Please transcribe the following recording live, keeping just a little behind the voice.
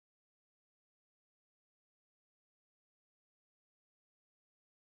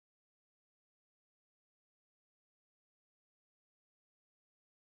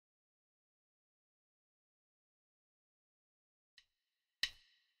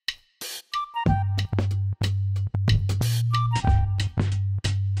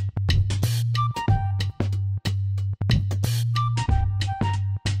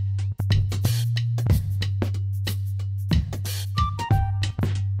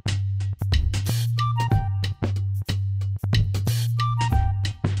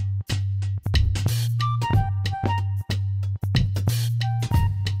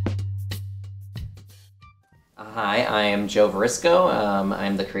I am Joe Varisco.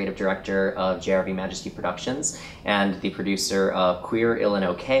 I'm the creative director of JRV Majesty Productions and the producer of Queer, Ill, and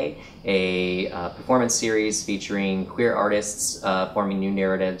OK, a performance series featuring queer artists forming new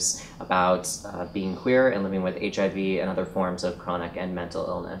narratives about being queer and living with HIV and other forms of chronic and mental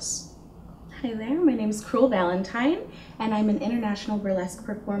illness. Hi there, my name is Valentine, and I'm an international burlesque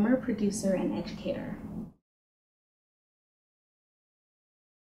performer, producer, and educator.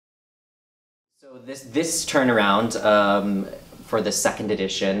 So this turnaround for the second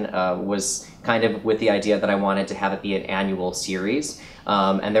edition was kind of with the idea that I wanted to have it be an annual series.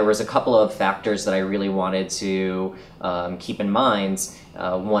 And there was a couple of factors that I really wanted to keep in mind,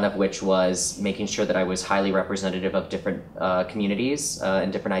 one of which was making sure that I was highly representative of different communities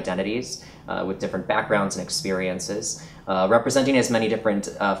and different identities with different backgrounds and experiences, representing as many different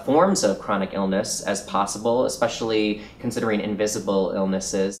forms of chronic illness as possible, especially considering invisible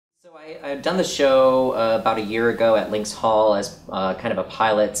illnesses. I had done the show about a year ago at Lynx Hall as kind of a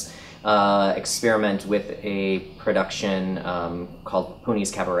pilot experiment with a production called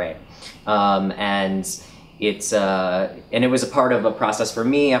Pooney's Cabaret. And it was a part of a process for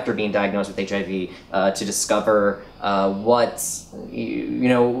me after being diagnosed with HIV to discover what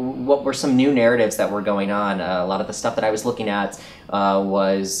were some new narratives that were going on. A lot of the stuff that I was looking at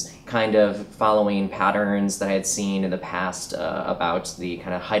was kind of following patterns that I had seen in the past about the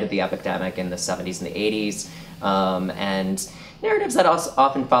kind of height of the epidemic in the 70s and the 80s, and narratives that also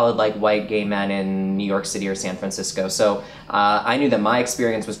often followed like white gay men in New York City or San Francisco. So I knew that my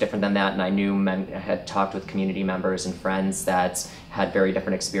experience was different than that, and I had talked with community members and friends that had very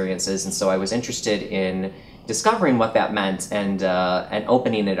different experiences, and so I was interested in discovering what that meant and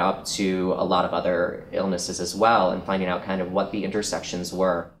opening it up to a lot of other illnesses as well, and finding out kind of what the intersections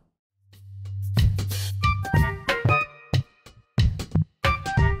were.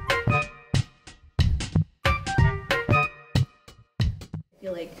 I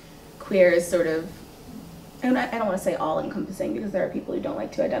feel like queer is sort of, and I don't want to say all-encompassing because there are people who don't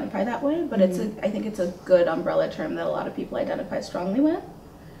like to identify that way, but I think it's a good umbrella term that a lot of people identify strongly with,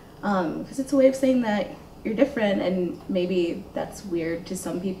 because it's a way of saying that you're different, and maybe that's weird to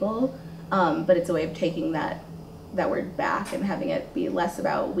some people, but it's a way of taking that word back and having it be less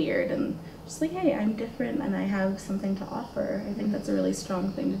about weird and just like, hey, I'm different and I have something to offer. I think that's a really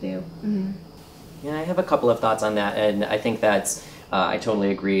strong thing to do. Yeah, I have a couple of thoughts on that, and I think that's I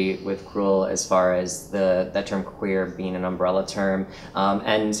totally agree with Cruel as far as that term queer being an umbrella term,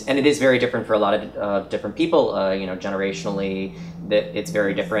 and it is very different for a lot of different people. Generationally, that it's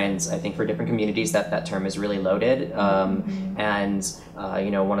very different. I think for different communities that term is really loaded, and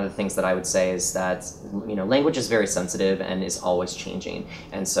one of the things that I would say is that language is very sensitive and is always changing,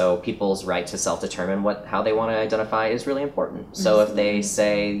 and so people's right to self-determine how they want to identify is really important. So if they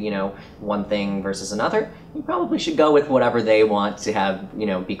say one thing versus another, you probably should go with whatever they want to have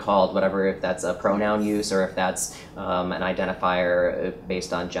be called, whatever, if that's a pronoun use or if that's an identifier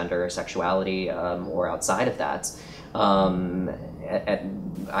based on gender or sexuality or outside of that.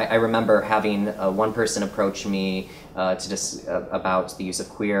 I remember having one person approach me about the use of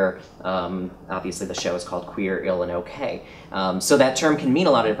queer. Obviously the show is called Queer, Ill, and OK. So that term can mean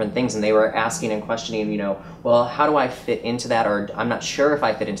a lot of different things, and they were asking and questioning, well, how do I fit into that, or I'm not sure if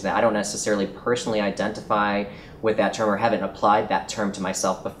I fit into that. I don't necessarily personally identify with that term or haven't applied that term to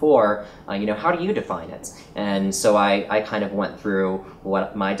myself before. How do you define it? And so I kind of went through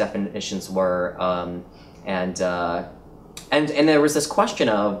what my definitions were, and there was this question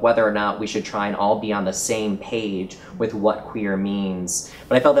of whether or not we should try and all be on the same page with what queer means.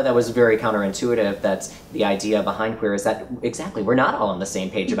 But I felt that was very counterintuitive, that the idea behind queer is that, exactly, we're not all on the same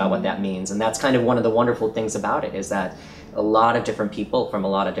page about what that means. And that's kind of one of the wonderful things about it, is that a lot of different people from a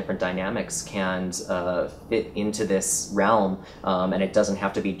lot of different dynamics can fit into this realm, and it doesn't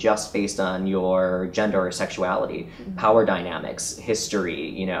have to be just based on your gender or sexuality. Power dynamics, history,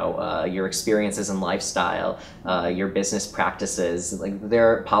 your experiences and lifestyle, your business practices,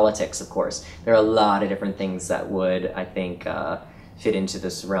 politics, of course. There are a lot of different things that would, I think, fit into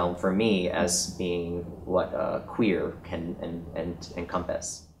this realm for me as being what queer can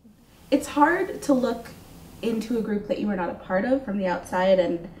encompass. It's hard to look into a group that you were not a part of from the outside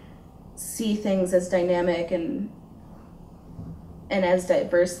and see things as dynamic and as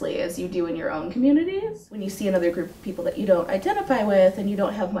diversely as you do in your own communities. When you see another group of people that you don't identify with and you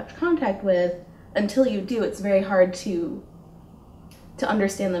don't have much contact with, until you do, it's very hard to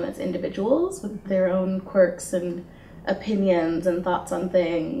understand them as individuals with their own quirks and opinions and thoughts on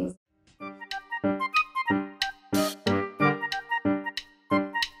things.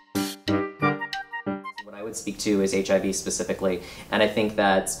 Would speak to is HIV specifically, and I think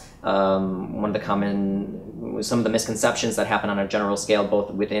that one of the common some of the misconceptions that happen on a general scale,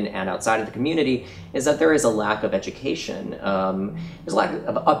 both within and outside of the community, is that there is a lack of education. There's a lack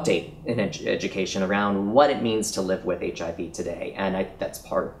of update in education around what it means to live with HIV today, and that's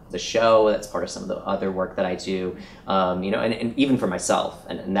part of the show. That's part of some of the other work that I do, and even for myself.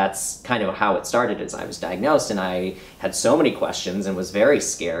 And that's kind of how it started. As I was diagnosed, and I had so many questions and was very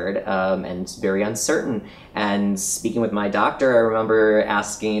scared and very uncertain. And speaking with my doctor, I remember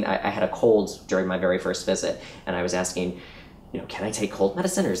asking. I had a cold during my very first visit, and I was asking, can I take cold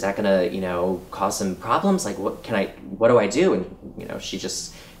medicine, or is that gonna, cause some problems? Like, what do I do? And, she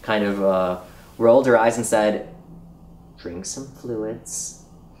just kind of rolled her eyes and said, drink some fluids,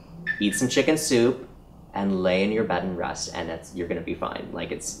 eat some chicken soup, and lay in your bed and rest, and you're gonna be fine.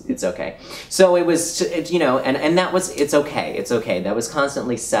 Like, it's okay. So it was, and that was, it's okay. That was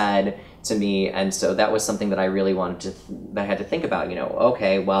constantly said to me, and so that was something that I really wanted that I had to think about,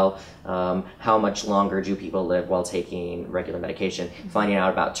 okay, well, how much longer do people live while taking regular medication? Finding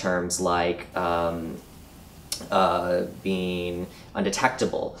out about terms like being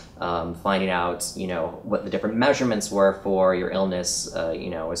undetectable, finding out, what the different measurements were for your illness,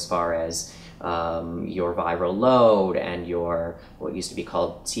 as far as your viral load and your, what used to be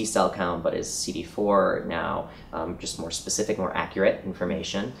called T-cell count, but is CD4 now, just more specific, more accurate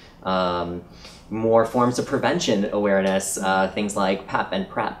information. More forms of prevention awareness, things like PEP and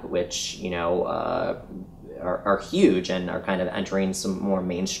PrEP, which, are huge and are kind of entering some more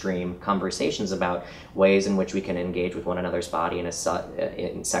mainstream conversations about ways in which we can engage with one another's body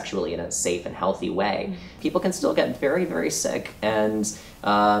sexually in a safe and healthy way. Mm-hmm. People can still get very, very sick, and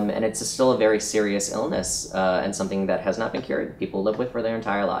it's still a very serious illness and something that has not been cured. People live with for their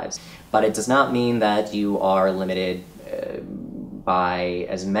entire lives. But it does not mean that you are limited by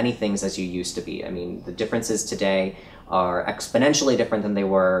as many things as you used to be. I mean, the differences today are exponentially different than they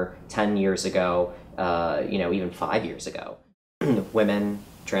were 10 years ago, even 5 years ago. Women,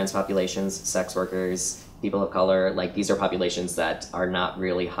 trans populations, sex workers, people of color, like, these are populations that are not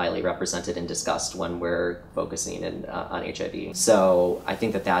really highly represented and discussed when we're focusing on HIV. So I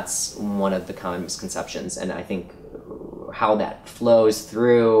think that that's one of the common misconceptions, and I think how that flows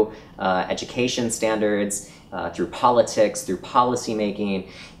through education standards, through politics, through policy making,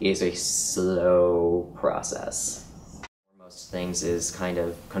 is a slow process. Most things is kind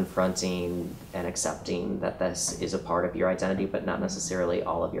of confronting and accepting that this is a part of your identity, but not necessarily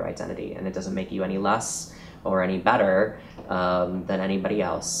all of your identity, and it doesn't make you any less or any better than anybody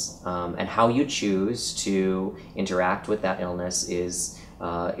else. And how you choose to interact with that illness is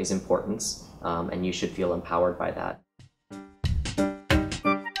important, and you should feel empowered by that.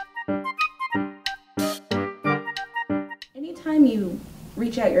 Anytime you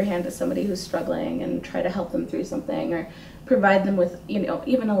reach out your hand to somebody who's struggling and try to help them through something, or provide them with,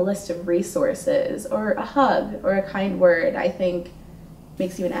 even a list of resources, or a hug, or a kind word, I think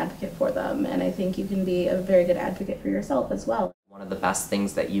makes you an advocate for them, and I think you can be a very good advocate for yourself as well. One of the best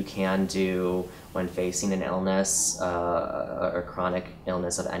things that you can do when facing an illness, or chronic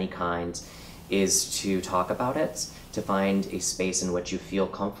illness of any kind, is to talk about it, to find a space in which you feel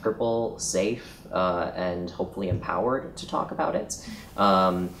comfortable, safe, and hopefully empowered to talk about it.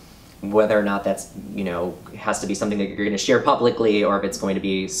 Whether or not that's, has to be something that you're going to share publicly, or if it's going to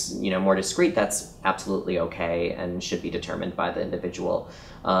be, more discreet, that's absolutely okay and should be determined by the individual.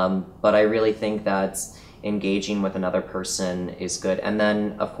 But I really think that engaging with another person is good. And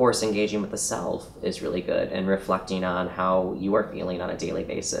then, of course, engaging with the self is really good, and reflecting on how you are feeling on a daily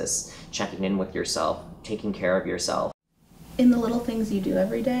basis, checking in with yourself, taking care of yourself. In the little things you do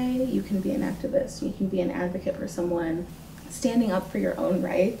every day, you can be an activist, you can be an advocate for someone. Standing up for your own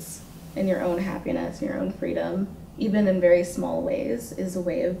rights and your own happiness, your own freedom, even in very small ways, is a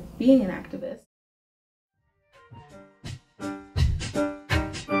way of being an activist.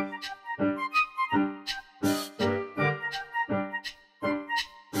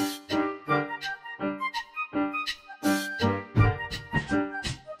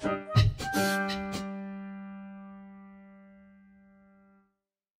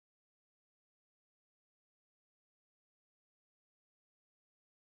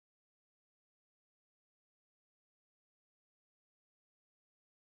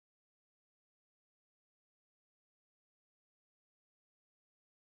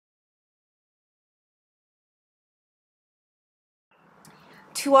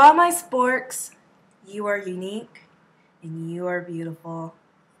 To all my sporks, you are unique and you are beautiful.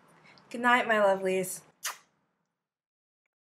 Good night, my lovelies.